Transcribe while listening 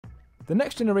The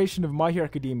next generation of My Hero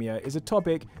Academia is a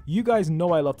topic you guys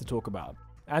know I love to talk about,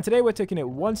 and today we're taking it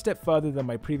one step further than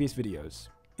my previous videos.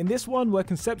 In this one, we're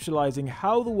conceptualizing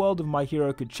how the world of My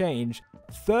Hero could change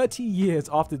 30 years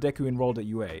after Deku enrolled at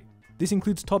UA. This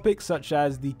includes topics such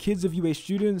as the kids of UA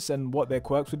students and what their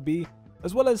quirks would be,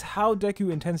 as well as how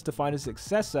Deku intends to find a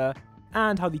successor,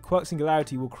 and how the quirk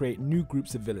singularity will create new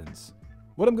groups of villains.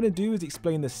 What I'm going to do is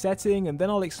explain the setting, and then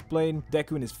I'll explain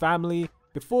Deku and his family,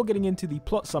 before getting into the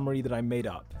plot summary that I made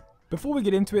up. Before we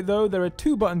get into it though, there are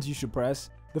two buttons you should press.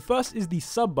 The first is the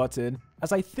sub button,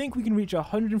 as I think we can reach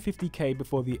 150k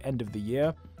before the end of the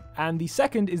year, and the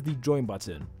second is the join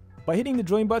button. By hitting the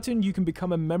join button, you can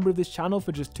become a member of this channel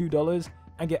for just $2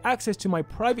 and get access to my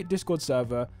private Discord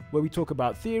server where we talk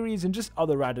about theories and just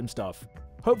other random stuff.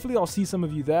 Hopefully I'll see some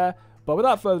of you there, but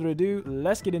without further ado,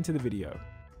 let's get into the video.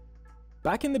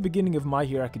 Back in the beginning of My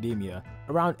Hero Academia,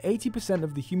 around 80%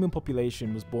 of the human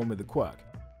population was born with a quirk,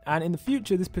 and in the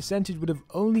future this percentage would have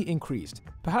only increased,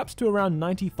 perhaps to around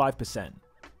 95%.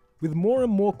 With more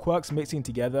and more quirks mixing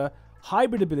together,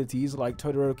 hybrid abilities like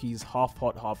Todoroki's half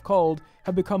hot half cold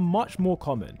have become much more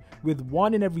common, with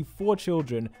 1 in every 4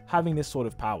 children having this sort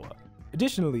of power.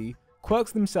 Additionally,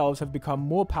 quirks themselves have become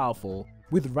more powerful,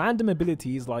 with random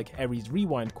abilities like Eri's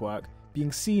rewind quirk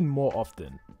being seen more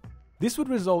often. This would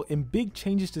result in big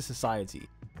changes to society,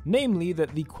 namely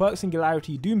that the quirk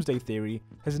singularity doomsday theory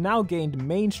has now gained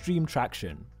mainstream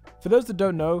traction. For those that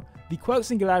don't know, the quirk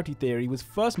singularity theory was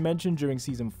first mentioned during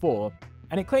season 4,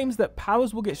 and it claims that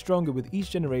powers will get stronger with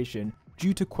each generation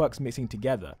due to quirks mixing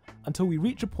together, until we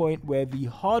reach a point where the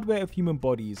hardware of human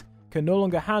bodies can no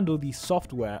longer handle the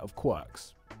software of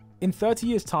quirks. In 30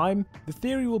 years' time, the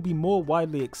theory will be more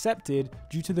widely accepted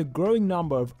due to the growing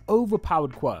number of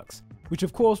overpowered quirks, which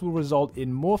of course will result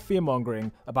in more fear-mongering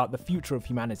about the future of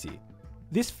humanity.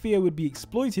 This fear would be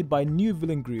exploited by new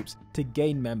villain groups to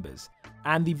gain members,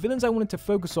 and the villains I wanted to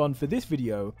focus on for this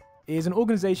video is an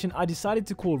organization I decided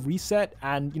to call Reset,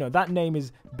 and that name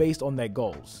is based on their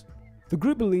goals. The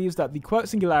group believes that the quirk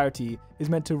singularity is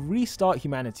meant to restart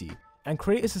humanity and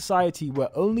create a society where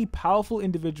only powerful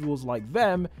individuals like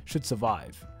them should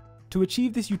survive. To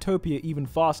achieve this utopia even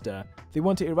faster, they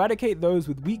want to eradicate those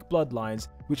with weak bloodlines,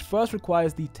 which first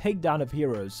requires the takedown of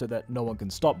heroes so that no one can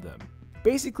stop them.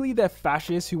 Basically, they're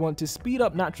fascists who want to speed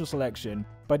up natural selection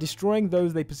by destroying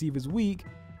those they perceive as weak,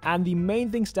 and the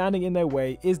main thing standing in their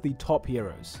way is the top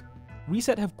heroes.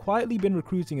 Reset have quietly been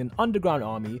recruiting an underground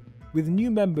army, with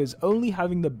new members only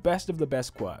having the best of the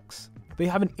best quirks. They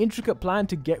have an intricate plan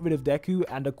to get rid of Deku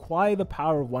and acquire the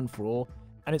power of One for All,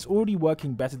 and it's already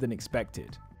working better than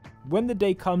expected. When the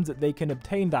day comes that they can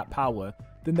obtain that power,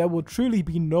 then there will truly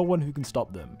be no one who can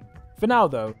stop them. For now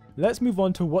though, let's move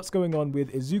on to what's going on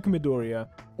with Izuku Midoryia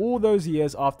all those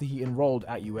years after he enrolled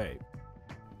at UA.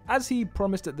 As he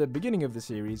promised at the beginning of the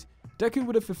series, Deku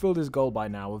would have fulfilled his goal by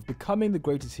now of becoming the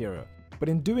greatest hero, but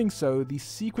in doing so, the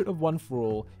secret of One for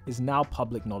All is now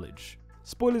public knowledge.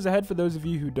 Spoilers ahead for those of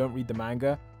you who don't read the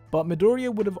manga, but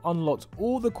Midoryia would have unlocked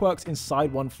all the quirks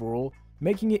inside One for All,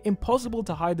 making it impossible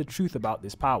to hide the truth about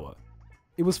this power.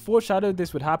 It was foreshadowed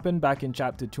this would happen back in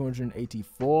chapter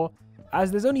 284,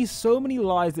 as there's only so many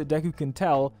lies that Deku can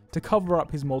tell to cover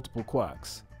up his multiple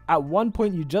quirks. At one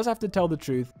point you just have to tell the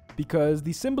truth, because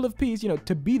the symbol of peace,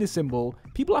 to be the symbol,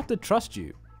 people have to trust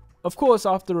you. Of course,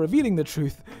 after revealing the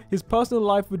truth, his personal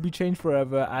life would be changed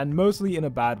forever, and mostly in a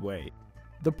bad way.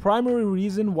 The primary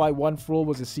reason why One for All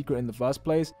was a secret in the first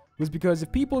place was because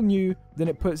if people knew, then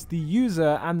it puts the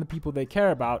user and the people they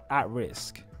care about at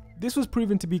risk. This was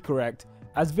proven to be correct,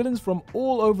 as villains from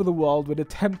all over the world would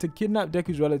attempt to kidnap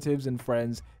Deku's relatives and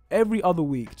friends every other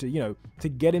week to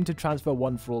get him to transfer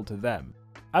One for All to them.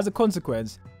 As a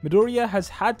consequence, Midoryia has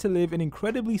had to live an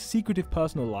incredibly secretive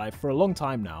personal life for a long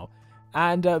time now,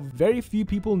 and very few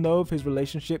people know of his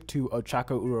relationship to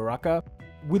Ochaco Uraraka,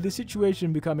 with the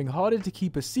situation becoming harder to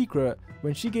keep a secret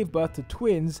when she gave birth to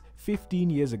twins 15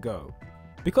 years ago.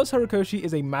 Because Horikoshi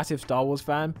is a massive Star Wars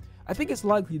fan, I think it's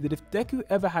likely that if Deku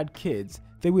ever had kids,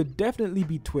 they would definitely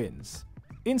be twins.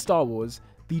 In Star Wars,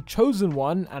 the Chosen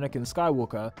One, Anakin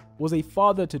Skywalker, was a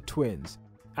father to twins,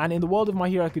 and in the world of My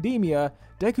Hero Academia,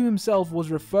 Deku himself was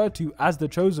referred to as the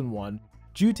Chosen One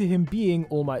due to him being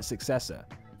All Might's successor.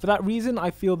 For that reason,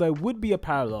 I feel there would be a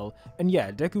parallel, and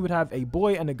yeah, Deku would have a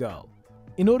boy and a girl.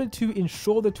 In order to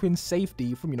ensure the twins'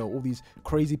 safety from all these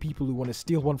crazy people who want to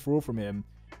steal One for All from him,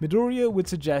 Midoryia would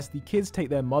suggest the kids take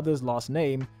their mother's last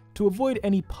name to avoid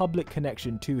any public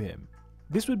connection to him.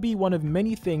 This would be one of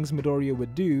many things Midoryia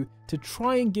would do to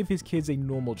try and give his kids a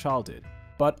normal childhood,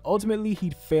 but ultimately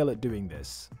he'd fail at doing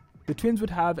this. The twins would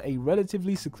have a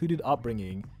relatively secluded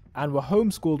upbringing and were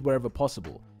homeschooled wherever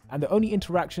possible, and the only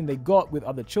interaction they got with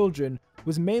other children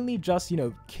was mainly just,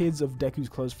 kids of Deku's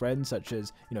close friends, such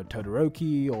as,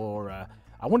 Todoroki or,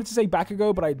 I wanted to say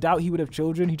Bakugo, but I doubt he would have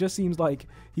children. He just seems like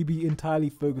he'd be entirely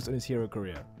focused on his hero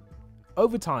career.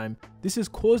 Over time, this has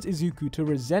caused Izuku to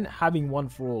resent having One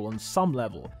for All on some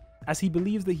level, as he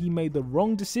believes that he made the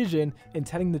wrong decision in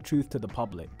telling the truth to the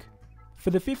public. For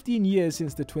the 15 years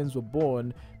since the twins were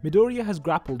born, Midoryia has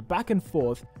grappled back and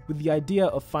forth with the idea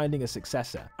of finding a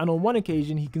successor, and on one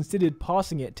occasion he considered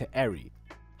passing it to Eri.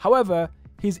 However,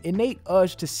 his innate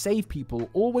urge to save people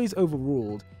always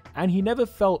overruled, and he never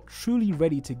felt truly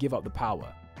ready to give up the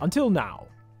power, until now.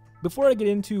 Before I get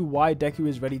into why Deku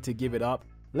is ready to give it up,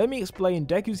 let me explain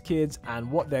Deku's kids and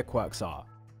what their quirks are.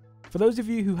 For those of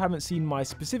you who haven't seen my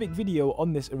specific video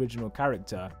on this original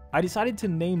character, I decided to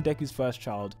name Deku's first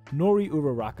child Nori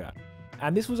Uraraka,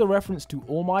 and this was a reference to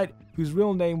All Might, whose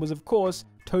real name was of course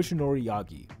Toshinori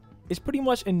Yagi. It's pretty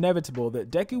much inevitable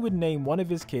that Deku would name one of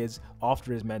his kids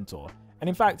after his mentor, and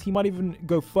in fact he might even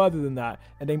go further than that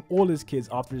and name all his kids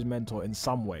after his mentor in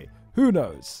some way. Who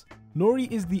knows?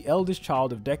 Nori is the eldest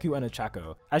child of Deku and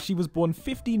Ochaco, as she was born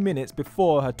 15 minutes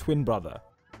before her twin brother.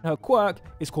 Her quirk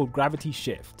is called Gravity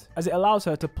Shift, as it allows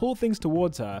her to pull things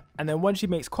towards her, and then when she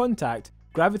makes contact,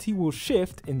 gravity will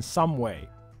shift in some way.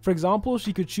 For example,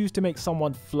 she could choose to make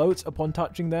someone float upon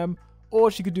touching them, or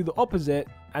she could do the opposite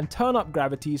and turn up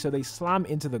gravity so they slam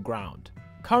into the ground.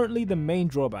 Currently, the main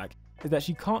drawback is that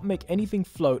she can't make anything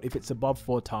float if it's above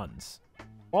 4 tons.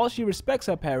 While she respects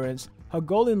her parents, her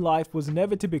goal in life was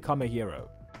never to become a hero.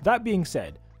 That being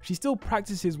said, she still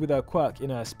practices with her quirk in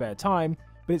her spare time,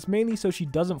 but it's mainly so she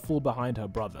doesn't fall behind her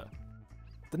brother.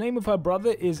 The name of her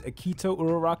brother is Akito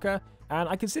Uraraka, and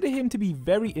I consider him to be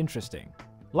very interesting.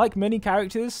 Like many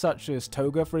characters, such as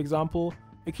Toga for example,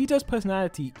 Akito's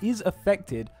personality is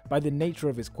affected by the nature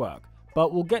of his quirk,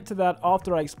 but we'll get to that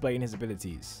after I explain his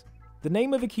abilities. The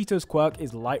name of Akito's quirk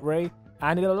is Light Ray,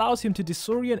 and it allows him to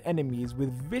disorient enemies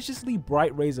with viciously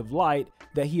bright rays of light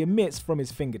that he emits from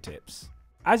his fingertips.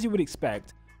 As you would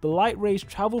expect, the light rays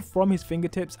travel from his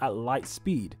fingertips at light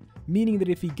speed, meaning that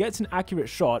if he gets an accurate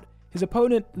shot, his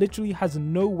opponent literally has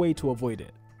no way to avoid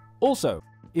it. Also,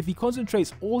 if he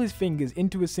concentrates all his fingers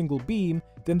into a single beam,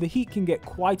 then the heat can get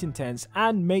quite intense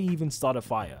and may even start a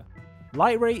fire.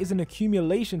 Light Ray is an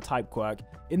accumulation type quirk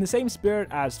in the same spirit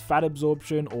as Fat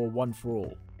Absorption or One for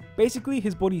All. Basically,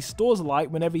 his body stores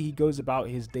light whenever he goes about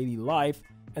his daily life,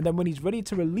 and then when he's ready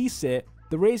to release it,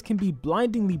 the rays can be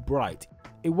blindingly bright.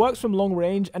 It works from long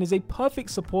range and is a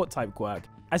perfect support type quirk,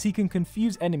 as he can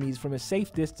confuse enemies from a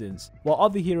safe distance while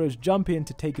other heroes jump in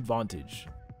to take advantage.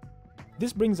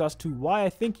 This brings us to why I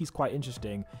think he's quite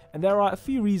interesting, and there are a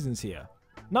few reasons here.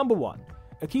 Number 1,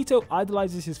 Akito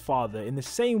idolizes his father in the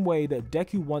same way that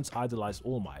Deku once idolized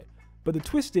All Might, but the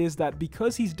twist is that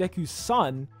because he's Deku's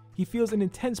son, he feels an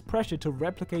intense pressure to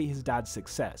replicate his dad's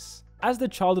success. As the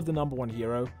child of the number 1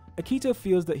 hero, Akito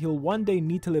feels that he'll one day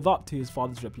need to live up to his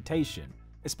father's reputation,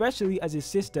 especially as his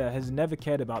sister has never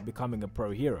cared about becoming a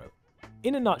pro hero.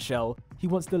 In a nutshell, he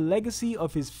wants the legacy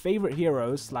of his favorite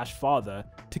hero / father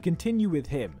to continue with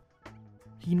him.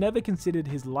 He never considered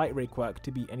his Light Ray quirk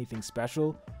to be anything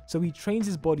special, so he trains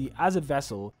his body as a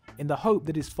vessel in the hope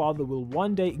that his father will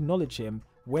one day acknowledge him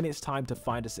when it's time to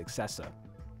find a successor.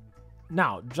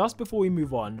 Now, just before we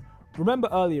move on, remember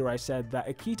earlier I said that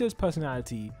Akito's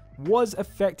personality was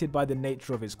affected by the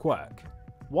nature of his quirk.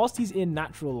 Whilst he's in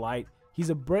natural light, he's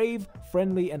a brave,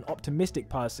 friendly, and optimistic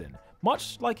person,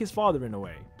 much like his father in a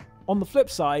way. On the flip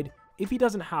side, if he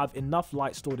doesn't have enough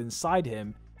light stored inside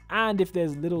him, and if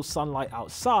there's little sunlight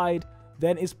outside,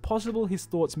 then it's possible his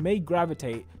thoughts may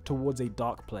gravitate towards a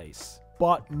dark place.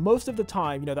 But most of the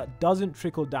time, that doesn't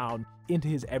trickle down into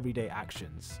his everyday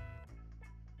actions.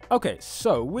 Okay,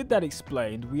 so with that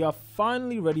explained, we are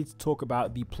finally ready to talk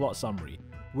about the plot summary,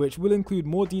 which will include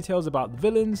more details about the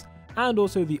villains and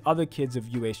also the other kids of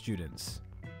UA students.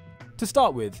 To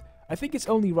start with, I think it's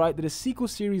only right that a sequel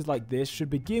series like this should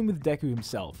begin with Deku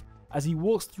himself, as he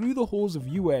walks through the halls of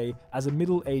UA as a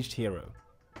middle-aged hero.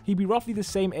 He'd be roughly the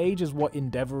same age as what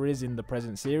Endeavor is in the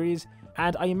present series,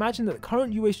 and I imagine that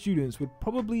current UA students would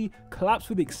probably collapse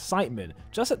with excitement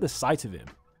just at the sight of him.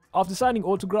 After signing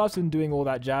autographs and doing all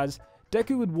that jazz,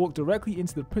 Deku would walk directly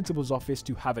into the principal's office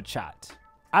to have a chat.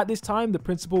 At this time, the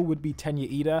principal would be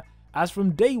Tenya Ida, as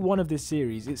from day one of this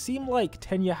series, it seemed like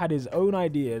Tenya had his own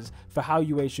ideas for how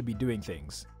UA should be doing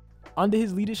things. Under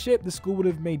his leadership, the school would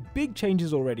have made big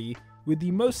changes already, with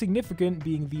the most significant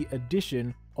being the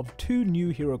addition of 2 new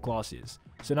hero classes.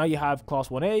 So now you have Class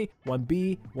 1A,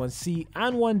 1B, 1C,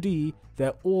 and 1D,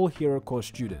 they're all hero course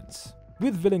students.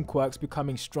 With villain quirks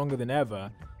becoming stronger than ever,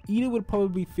 Ida would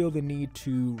probably feel the need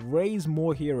to raise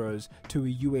more heroes to a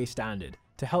UA standard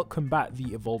to help combat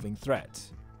the evolving threat.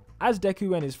 As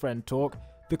Deku and his friend talk,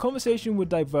 the conversation would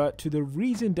divert to the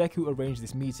reason Deku arranged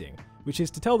this meeting, which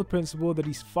is to tell the principal that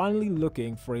he's finally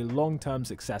looking for a long-term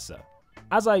successor.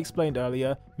 As I explained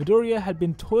earlier, Midoryia had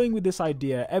been toying with this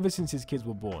idea ever since his kids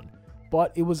were born,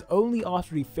 but it was only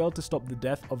after he failed to stop the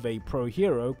death of a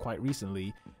pro-hero quite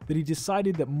recently that he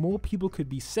decided that more people could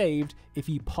be saved if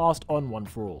he passed on One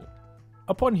for All.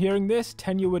 Upon hearing this,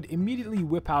 Tenya would immediately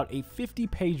whip out a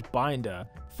 50-page binder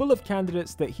full of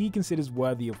candidates that he considers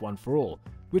worthy of One for All,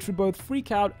 which would both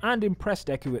freak out and impress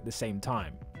Deku at the same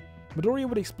time. Midoriya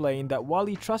would explain that while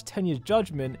he trusts Tenya's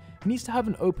judgment, he needs to have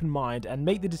an open mind and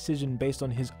make the decision based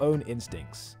on his own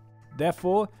instincts.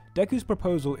 Therefore, Deku's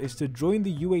proposal is to join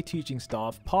the UA teaching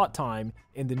staff part-time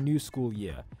in the new school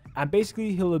year, and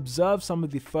basically he'll observe some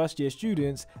of the first-year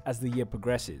students as the year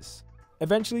progresses.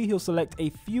 Eventually, he'll select a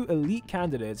few elite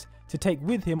candidates to take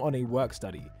with him on a work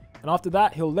study, and after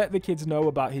that, he'll let the kids know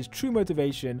about his true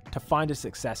motivation to find a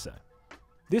successor.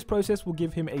 This process will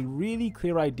give him a really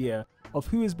clear idea of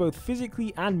who is both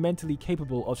physically and mentally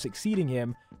capable of succeeding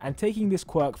him and taking this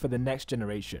quirk for the next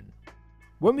generation.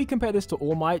 When we compare this to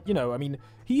All Might,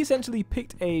 he essentially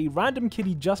picked a random kid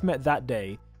he just met that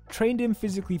day, trained him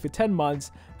physically for 10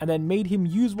 months, and then made him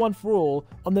use One for All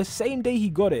on the same day he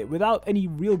got it without any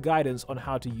real guidance on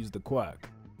how to use the quirk.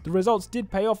 The results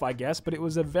did pay off, I guess, but it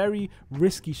was a very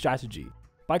risky strategy.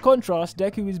 By contrast,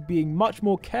 Deku is being much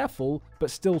more careful,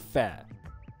 but still fair.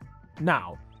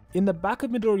 Now, in the back of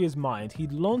Midoriya's mind,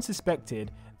 he'd long suspected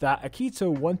that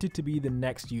Akito wanted to be the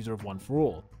next user of One for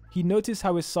All. He noticed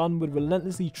how his son would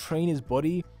relentlessly train his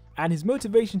body, and his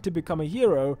motivation to become a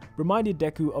hero reminded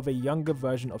Deku of a younger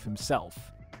version of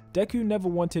himself. Deku never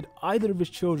wanted either of his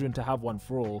children to have One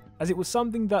for All, as it was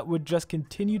something that would just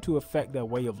continue to affect their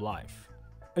way of life.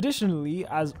 Additionally,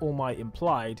 as All Might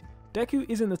implied, Deku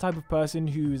isn't the type of person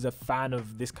who's a fan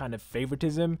of this kind of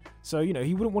favoritism, so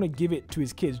he wouldn't want to give it to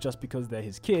his kids just because they're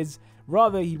his kids,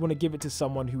 rather he'd want to give it to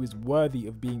someone who is worthy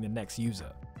of being the next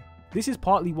user. This is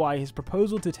partly why his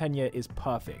proposal to Tenya is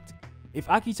perfect. If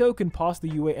Akito can pass the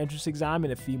UA entrance exam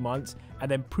in a few months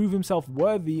and then prove himself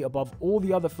worthy above all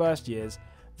the other first years,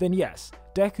 then yes,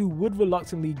 Deku would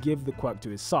reluctantly give the quirk to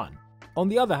his son. On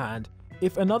the other hand,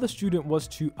 if another student was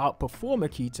to outperform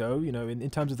Akito, in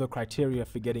terms of the criteria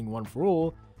for getting One for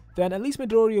All, then at least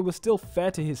Midoriya was still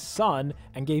fair to his son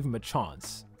and gave him a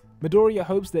chance. Midoriya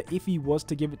hopes that if he was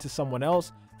to give it to someone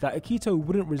else, that Akito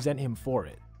wouldn't resent him for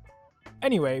it.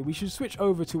 Anyway, we should switch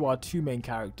over to our two main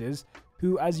characters,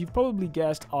 who, as you've probably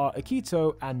guessed, are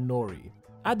Akito and Nori.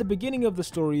 At the beginning of the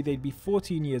story, they'd be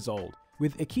 14 years old,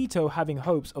 with Akito having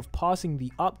hopes of passing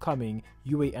the upcoming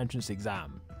UA entrance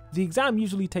exam. The exam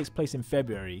usually takes place in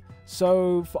February,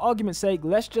 so for argument's sake,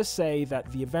 let's just say that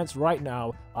the events right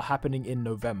now are happening in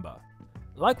November.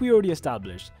 Like we already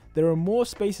established, there are more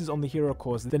spaces on the hero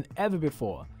course than ever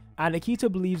before, and Akito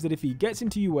believes that if he gets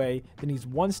into UA, then he's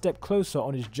one step closer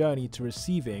on his journey to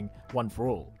receiving One for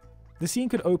All. The scene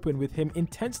could open with him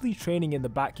intensely training in the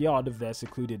backyard of their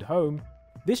secluded home.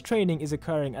 This training is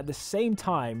occurring at the same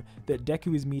time that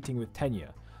Deku is meeting with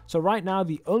Tenya. So right now,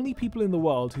 the only people in the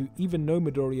world who even know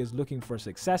Midoriya is looking for a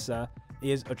successor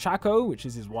is Ochaco, which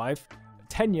is his wife,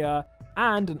 Tenya,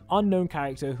 and an unknown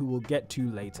character who we'll get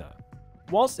to later.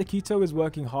 Whilst Akito is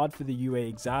working hard for the UA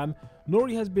exam,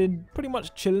 Nori has been pretty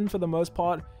much chilling for the most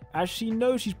part, as she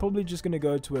knows she's probably just going to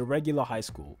go to a regular high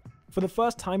school. For the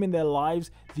first time in their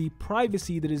lives, the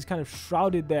privacy that has kind of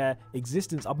shrouded their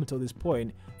existence up until this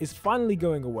point is finally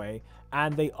going away,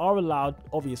 and they are allowed,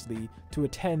 obviously, to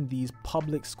attend these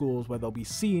public schools where they'll be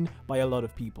seen by a lot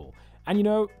of people.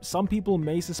 And some people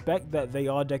may suspect that they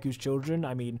are Deku's children.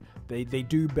 I mean, they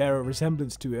do bear a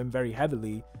resemblance to him very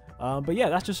heavily. But yeah,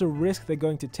 that's just a risk they're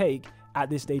going to take at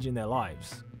this stage in their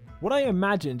lives. What I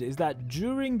imagined is that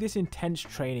during this intense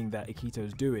training that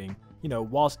Akito's doing,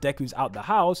 whilst Deku's out the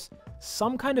house,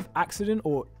 some kind of accident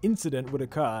or incident would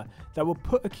occur that would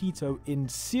put Akito in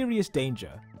serious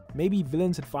danger. Maybe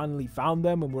villains had finally found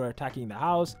them and were attacking the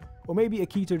house, or maybe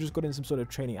Akito just got in some sort of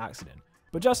training accident.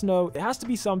 But just know, it has to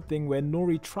be something where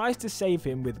Nori tries to save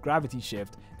him with gravity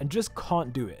shift and just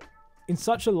can't do it. In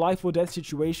such a life or death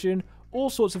situation, all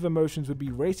sorts of emotions would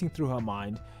be racing through her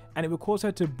mind, and it would cause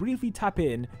her to briefly tap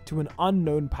in to an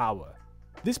unknown power.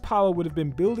 This power would have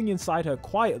been building inside her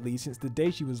quietly since the day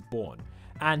she was born,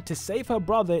 and to save her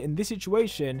brother in this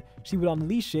situation, she would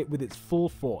unleash it with its full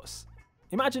force.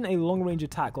 Imagine a long-range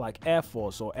attack like Air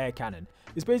Force or Air Cannon.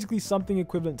 It's basically something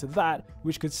equivalent to that,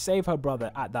 which could save her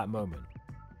brother at that moment.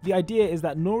 The idea is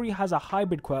that Nori has a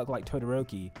hybrid quirk like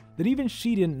Todoroki that even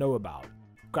she didn't know about.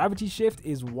 Gravity shift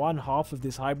is one half of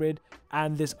this hybrid,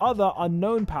 and this other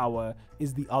unknown power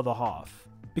is the other half.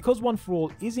 Because One For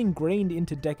All is ingrained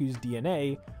into Deku's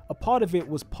DNA, a part of it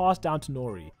was passed down to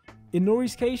Nori. In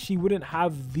Nori's case, she wouldn't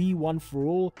have the One For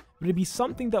All, but it'd be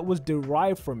something that was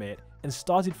derived from it and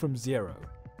started from zero.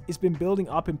 It's been building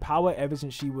up in power ever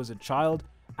since she was a child,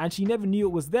 and she never knew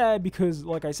it was there because,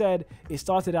 like I said, it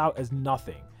started out as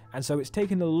nothing, and so it's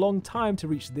taken a long time to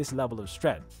reach this level of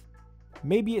strength.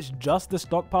 Maybe it's just the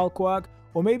stockpile quirk,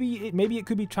 or maybe it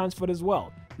could be transferred as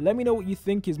well. Let me know what you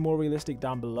think is more realistic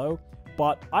down below.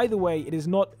 But either way, it is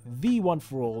not the One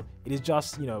For All, it is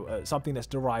just, something that's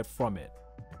derived from it.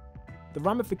 The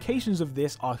ramifications of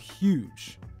this are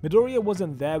huge. Midoryia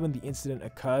wasn't there when the incident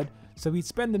occurred, so he'd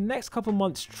spend the next couple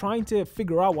months trying to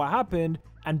figure out what happened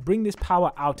and bring this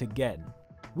power out again.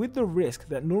 With the risk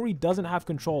that Nori doesn't have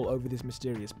control over this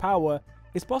mysterious power,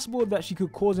 it's possible that she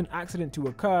could cause an accident to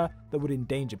occur that would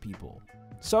endanger people.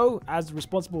 So, as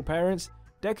responsible parents,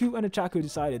 Deku and Ochaco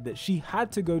decided that she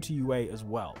had to go to UA as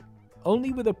well.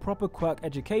 Only with a proper quirk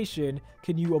education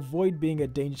can you avoid being a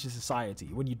danger to society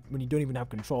when you don't even have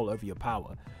control over your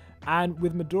power. And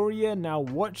with Midoryia now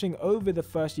watching over the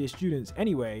first year students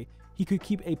anyway, he could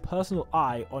keep a personal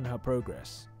eye on her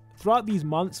progress. Throughout these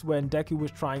months when Deku was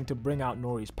trying to bring out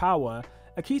Nori's power,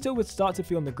 Akito would start to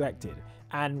feel neglected,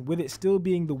 and with it still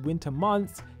being the winter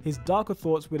months, his darker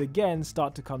thoughts would again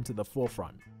start to come to the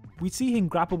forefront. We'd see him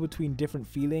grapple between different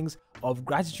feelings of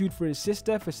gratitude for his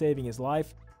sister for saving his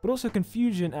life, but also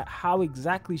confusion at how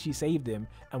exactly she saved him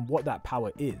and what that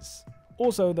power is.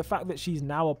 Also, the fact that she's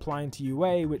now applying to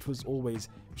UA, which was always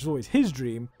his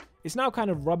dream, is now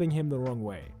kind of rubbing him the wrong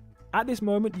way. At this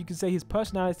moment, you can say his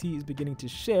personality is beginning to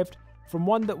shift from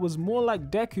one that was more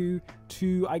like Deku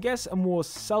to, I guess, a more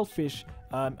selfish,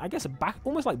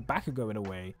 almost like Bakugo in a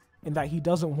way, in that he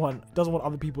doesn't want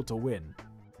other people to win.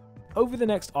 Over the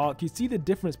next arc, you see the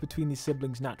difference between these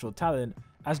siblings' natural talent,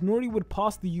 as Nori would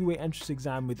pass the UA entrance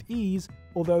exam with ease,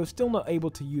 although still not able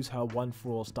to use her One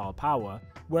For All style power,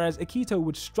 whereas Akito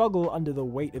would struggle under the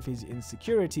weight of his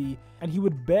insecurity, and he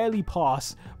would barely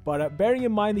pass, but bearing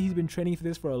in mind that he's been training for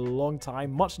this for a long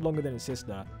time, much longer than his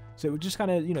sister, so it would just kind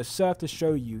of, serve to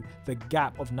show you the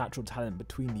gap of natural talent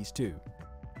between these two.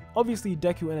 Obviously,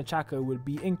 Deku and Ochaco would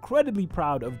be incredibly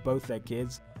proud of both their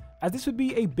kids, as this would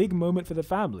be a big moment for the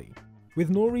family. With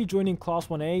Nori joining Class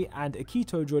 1A and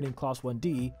Akito joining Class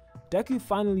 1D, Deku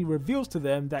finally reveals to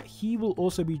them that he will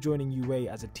also be joining UA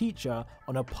as a teacher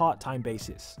on a part-time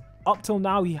basis. Up till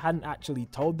now, he hadn't actually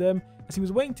told them, as he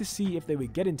was waiting to see if they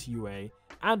would get into UA,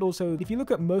 and also, if you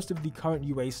look at most of the current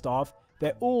UA staff,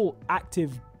 they're all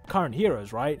active current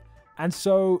heroes, right? And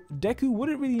so, Deku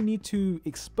wouldn't really need to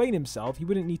explain himself, he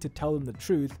wouldn't need to tell them the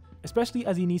truth, especially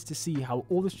as he needs to see how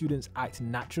all the students act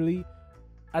naturally.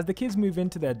 As the kids move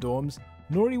into their dorms,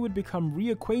 Nori would become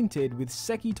reacquainted with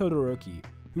Seki Todoroki,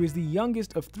 who is the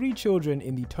youngest of 3 children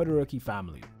in the Todoroki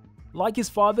family. Like his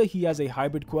father, he has a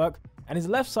hybrid quirk, and his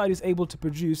left side is able to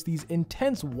produce these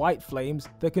intense white flames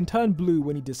that can turn blue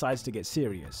when he decides to get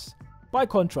serious. By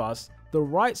contrast, the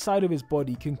right side of his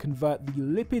body can convert the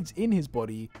lipids in his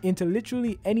body into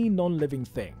literally any non-living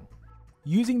thing.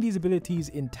 Using these abilities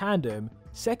in tandem,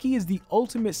 Seki is the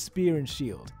ultimate spear and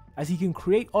shield, as he can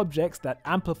create objects that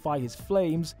amplify his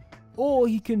flames, or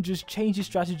he can just change his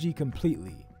strategy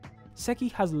completely. Seki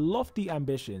has lofty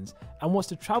ambitions and wants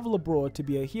to travel abroad to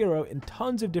be a hero in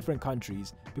tons of different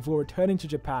countries before returning to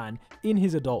Japan in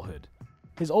his adulthood.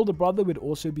 His older brother would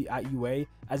also be at UA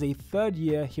as a 3rd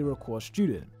year hero course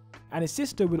student, and his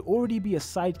sister would already be a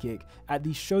sidekick at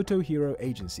the Shoto Hero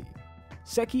Agency.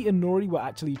 Seki and Nori were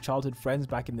actually childhood friends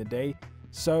back in the day,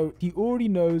 so he already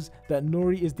knows that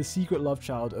Nori is the secret love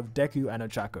child of Deku and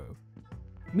Ochaco.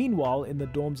 Meanwhile, in the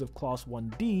dorms of Class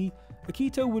 1D,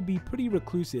 Akito would be pretty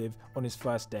reclusive on his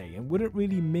first day and wouldn't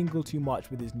really mingle too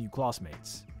much with his new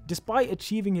classmates. Despite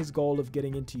achieving his goal of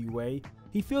getting into UA,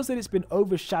 he feels that it's been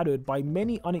overshadowed by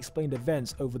many unexplained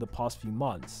events over the past few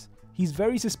months. He's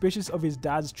very suspicious of his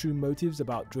dad's true motives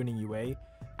about joining UA,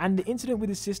 and the incident with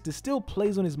his sister still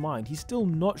plays on his mind. He's still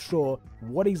not sure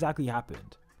what exactly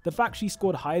happened. The fact she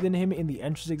scored higher than him in the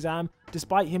entrance exam,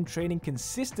 despite him training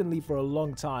consistently for a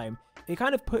long time, it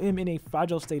kind of put him in a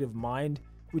fragile state of mind,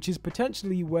 which is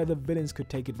potentially where the villains could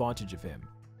take advantage of him.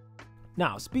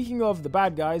 Now, speaking of the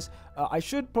bad guys, I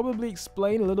should probably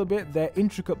explain a little bit their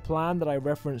intricate plan that I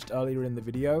referenced earlier in the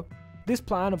video. This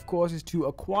plan, of course, is to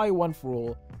acquire One For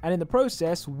All, and in the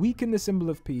process, weaken the symbol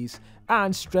of peace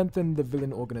and strengthen the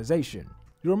villain organization.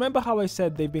 You remember how I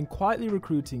said they've been quietly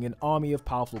recruiting an army of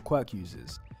powerful quirk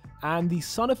users, and the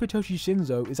son of Hitoshi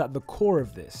Shinso is at the core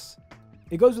of this.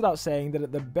 It goes without saying that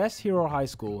at the best hero high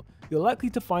school, you're likely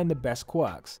to find the best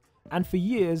quirks. And for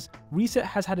years, Reset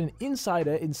has had an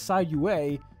insider inside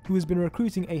UA who has been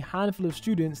recruiting a handful of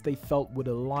students they felt would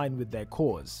align with their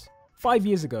cause. 5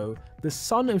 years ago, the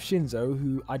son of Shinso,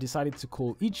 who I decided to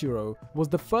call Ichiro, was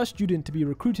the first student to be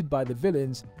recruited by the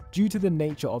villains due to the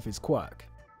nature of his quirk.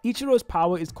 Ichiro's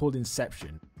power is called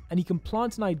Inception, and he can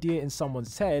plant an idea in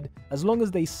someone's head as long as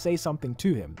they say something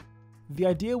to him. The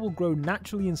idea will grow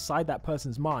naturally inside that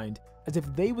person's mind as if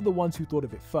they were the ones who thought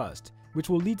of it first, which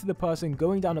will lead to the person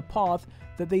going down a path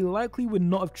that they likely would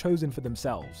not have chosen for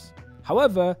themselves.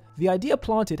 However, the idea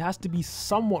planted has to be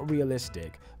somewhat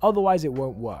realistic, otherwise it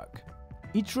won't work.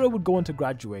 Ichiro would go on to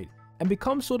graduate and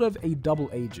become sort of a double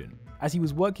agent, as he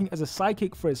was working as a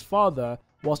sidekick for his father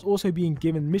whilst also being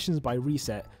given missions by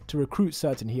Reset to recruit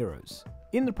certain heroes.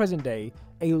 In the present day,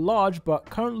 a large but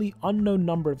currently unknown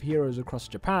number of heroes across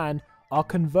Japan are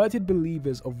converted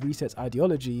believers of Reset's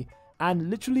ideology and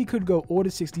literally could go Order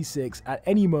 66 at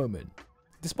any moment.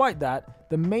 Despite that,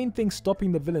 the main thing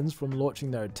stopping the villains from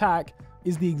launching their attack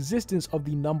is the existence of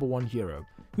the number one hero,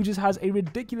 who just has a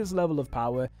ridiculous level of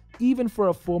power even for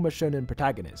a former shonen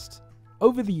protagonist.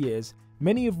 Over the years,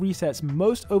 many of Reset's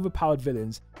most overpowered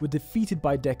villains were defeated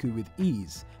by Deku with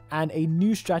ease, and a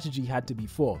new strategy had to be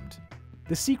formed.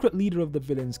 The secret leader of the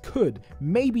villains could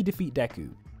maybe defeat Deku,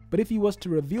 but if he was to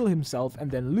reveal himself and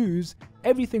then lose,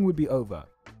 everything would be over.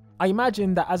 I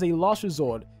imagine that as a last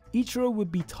resort, Ichiro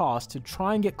would be tasked to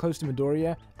try and get close to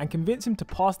Midoryia and convince him to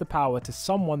pass the power to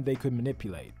someone they could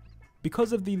manipulate.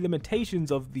 Because of the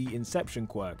limitations of the Inception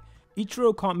quirk,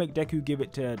 Ichiro can't make Deku give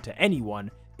it to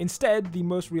anyone. Instead, the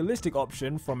most realistic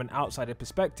option from an outsider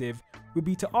perspective would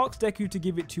be to ask Deku to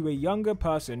give it to a younger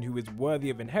person who is worthy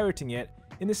of inheriting it,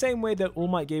 in the same way that All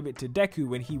Might gave it to Deku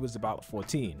when he was about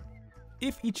 14.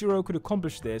 If Ichiro could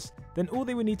accomplish this, then all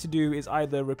they would need to do is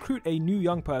either recruit a new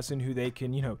young person who they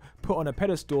can, put on a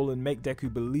pedestal and make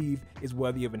Deku believe is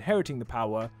worthy of inheriting the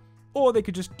power, or they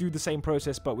could just do the same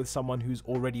process but with someone who's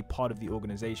already part of the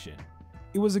organization.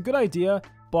 It was a good idea,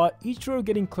 but Ichiro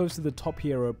getting close to the top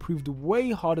hero proved way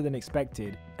harder than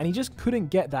expected, and he just couldn't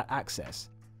get that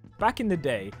access. Back in the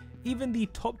day, even the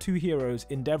top two heroes,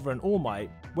 Endeavor and All Might,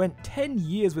 went 10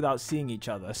 years without seeing each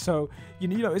other, so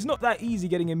it's not that easy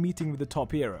getting a meeting with the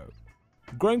top hero.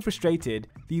 Growing frustrated,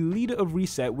 the leader of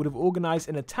Reset would have organized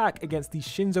an attack against the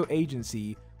Shinso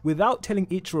agency without telling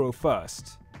Ichiro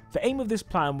first. The aim of this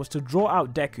plan was to draw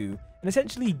out Deku and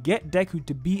essentially get Deku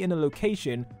to be in a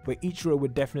location where Ichiro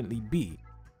would definitely be.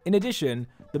 In addition,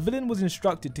 the villain was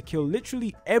instructed to kill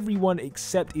literally everyone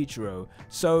except Ichiro,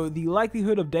 so the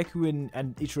likelihood of Deku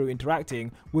and Ichiro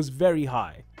interacting was very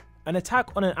high. An attack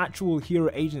on an actual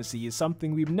hero agency is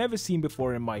something we've never seen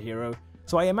before in My Hero,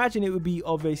 so I imagine it would be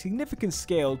of a significant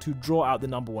scale to draw out the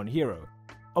number one hero.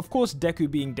 Of course, Deku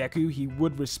being Deku, he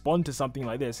would respond to something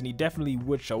like this and he definitely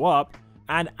would show up,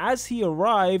 and as he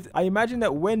arrived, I imagine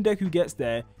that when Deku gets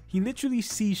there, he literally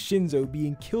sees Shinso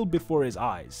being killed before his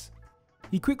eyes.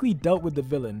 He quickly dealt with the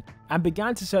villain and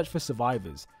began to search for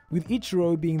survivors, with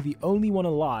Ichiro being the only one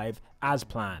alive as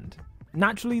planned.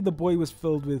 Naturally, the boy was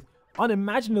filled with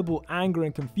unimaginable anger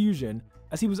and confusion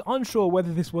as he was unsure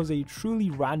whether this was a truly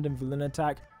random villain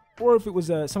attack or if it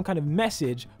was some kind of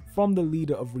message from the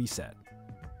leader of Reset.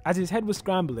 As his head was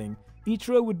scrambling,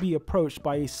 Ichiro would be approached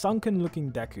by a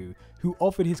sunken-looking Deku who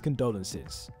offered his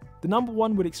condolences. The number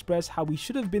one would express how he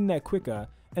should have been there quicker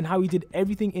and how he did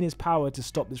everything in his power to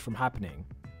stop this from happening.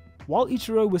 While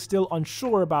Ichiro was still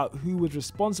unsure about who was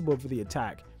responsible for the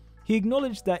attack, he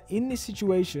acknowledged that in this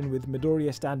situation with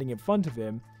Midoryia standing in front of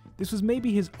him, this was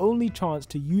maybe his only chance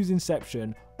to use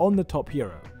Inception on the top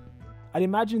hero. I'd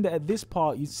imagine that at this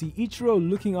part you'd see Ichiro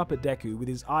looking up at Deku with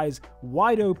his eyes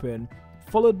wide open,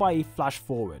 followed by a flash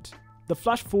forward. The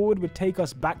flash forward would take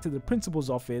us back to the principal's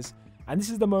office, and this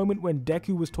is the moment when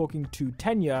Deku was talking to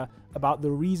Tenya about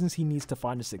the reasons he needs to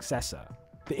find a successor.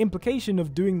 The implication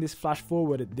of doing this flash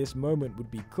forward at this moment would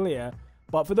be clear,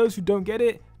 but for those who don't get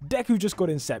it, Deku just got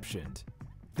inceptioned.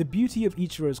 The beauty of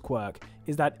Ichiro's quirk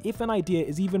is that if an idea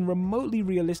is even remotely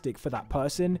realistic for that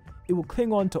person, it will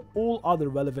cling on to all other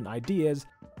relevant ideas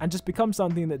and just become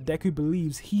something that Deku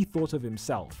believes he thought of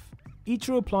himself.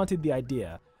 Ichiro planted the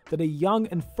idea that a young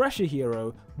and fresher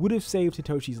hero would have saved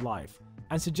Hitoshi's life,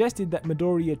 and suggested that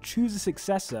Midoryia choose a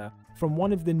successor from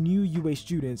one of the new UA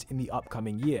students in the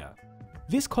upcoming year.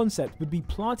 This concept would be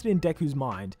planted in Deku's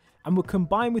mind and would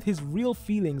combine with his real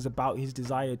feelings about his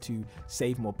desire to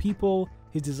save more people,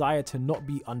 his desire to not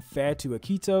be unfair to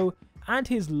Akito, and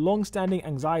his long-standing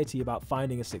anxiety about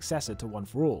finding a successor to One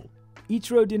For All.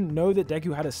 Ichiro didn't know that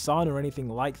Deku had a son or anything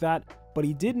like that, but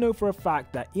he did know for a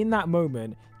fact that in that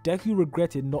moment, Deku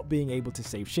regretted not being able to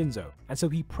save Shinso, and so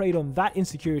he preyed on that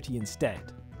insecurity instead.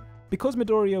 Because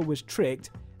Midoryia was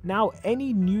tricked, now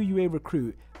any new UA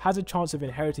recruit has a chance of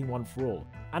inheriting One for All,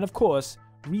 and of course,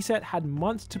 Reset had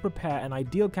months to prepare an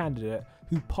ideal candidate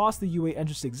who passed the UA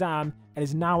entrance exam and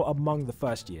is now among the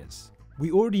first years.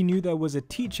 We already knew there was a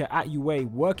teacher at UA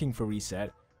working for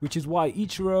Reset, which is why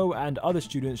Ichiro and other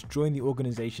students joined the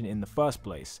organization in the first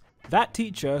place. That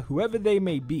teacher, whoever they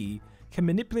may be, can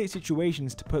manipulate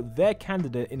situations to put their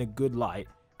candidate in a good light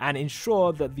and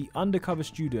ensure that the undercover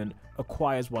student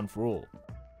acquires One for All.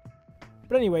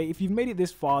 But anyway, if you've made it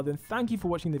this far, then thank you for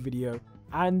watching the video,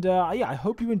 and yeah, I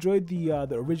hope you enjoyed the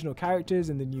original characters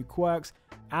and the new quirks,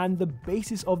 and the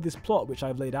basis of this plot which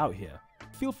I've laid out here.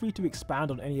 Feel free to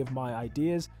expand on any of my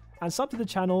ideas, and sub to the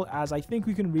channel as I think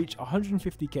we can reach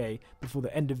 150k before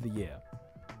the end of the year.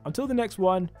 Until the next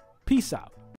one, peace out.